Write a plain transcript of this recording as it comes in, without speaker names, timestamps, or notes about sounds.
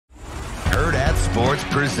Sports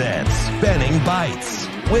presents Benning Bites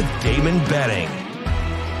with Damon Benning.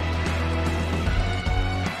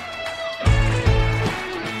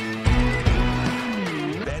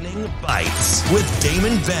 Benning Bites with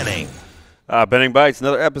Damon Benning. Benning Bites,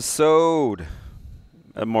 another episode.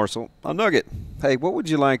 A morsel, a nugget. Hey, what would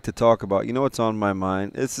you like to talk about? You know what's on my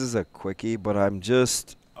mind? This is a quickie, but I'm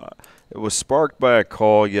just it was sparked by a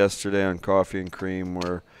call yesterday on Coffee and Cream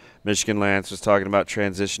where Michigan Lance was talking about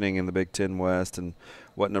transitioning in the Big Ten West and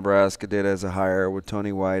what Nebraska did as a hire with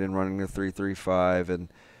Tony White and running the 3-3-5 and,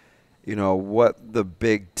 you know, what the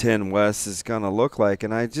Big Ten West is going to look like.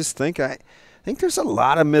 And I just think there's a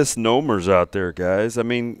lot of misnomers out there, guys. I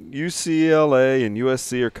mean, UCLA and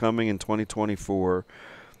USC are coming in 2024.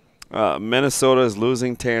 Minnesota is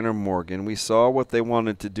losing Tanner Morgan. We saw what they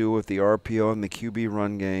wanted to do with the RPO and the QB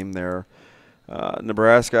run game there.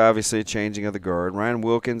 Nebraska, obviously, a changing of the guard. Ryan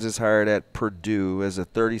Wilkins is hired at Purdue as a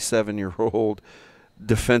 37-year-old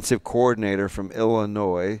defensive coordinator from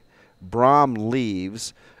Illinois. Brom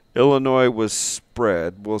leaves. Illinois was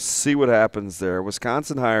spread. We'll see what happens there.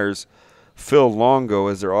 Wisconsin hires Phil Longo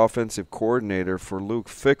as their offensive coordinator for Luke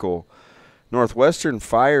Fickell. Northwestern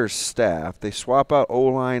fires staff. They swap out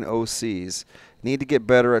O-line OCs. Need to get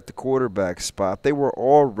better at the quarterback spot. They were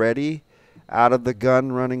already out of the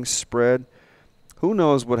gun running spread. Who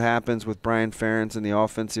knows what happens with Brian Ferentz in the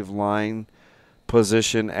offensive line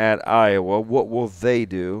position at Iowa? What will they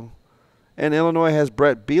do? And Illinois has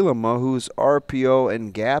Brett Bielema, who's RPO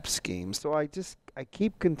and gap scheme. So I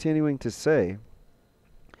keep continuing to say,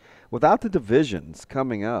 without the divisions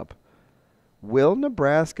coming up, will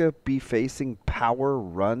Nebraska be facing power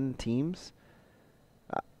run teams?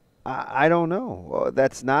 I don't know.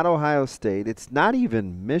 That's not Ohio State. It's not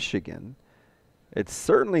even Michigan. It's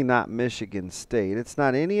certainly not Michigan State. It's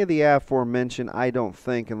not any of the aforementioned, I don't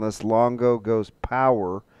think, unless Longo goes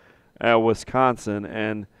power at Wisconsin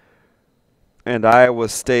and Iowa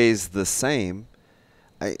stays the same.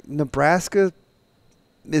 Nebraska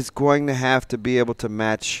is going to have to be able to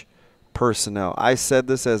match personnel. I said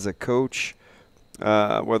this as a coach,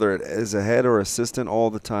 whether it is a head or assistant, all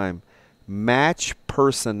the time. Match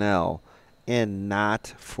personnel and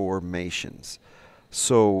not formations.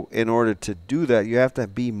 So in order to do that, you have to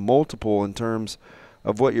be multiple in terms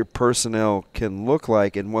of what your personnel can look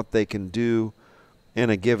like and what they can do in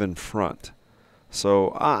a given front.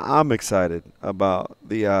 So I'm excited about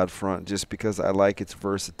the odd front just because I like its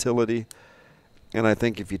versatility. And I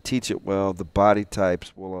think if you teach it well, the body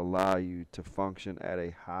types will allow you to function at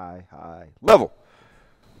a high level.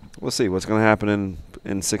 We'll see what's going to happen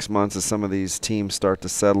in 6 months as some of these teams start to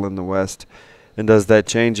settle in the West. And does that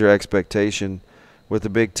change your expectation with the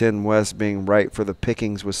Big Ten West being ripe for the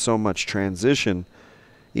pickings with so much transition,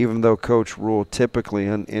 even though Coach Rule typically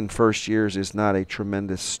in first years is not a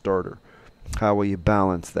tremendous starter? How will you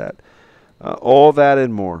balance that? All that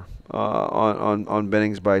and more on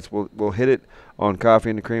Benning's Bites. We'll hit it on Coffee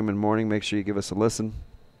and Cream in the morning. Make sure you give us a listen.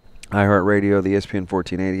 iHeartRadio, the ESPN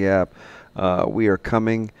 1480 app. We are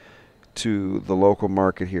coming to the local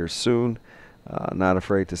market here soon. Not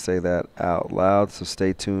afraid to say that out loud, so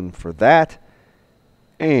stay tuned for that.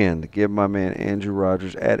 And give my man Andrew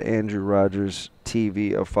Rogers at Andrew Rogers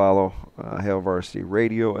TV a follow. Hail Varsity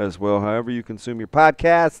Radio as well. However you consume your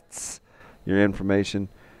podcasts, your information,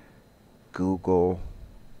 Google,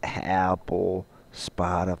 Apple,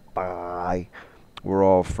 Spotify. We're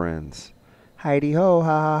all friends. Heidi ho,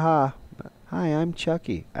 ha ha ha. Hi, I'm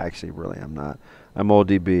Chucky. Actually, really, I'm not. I'm Old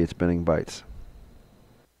DB. It's Benning Bites.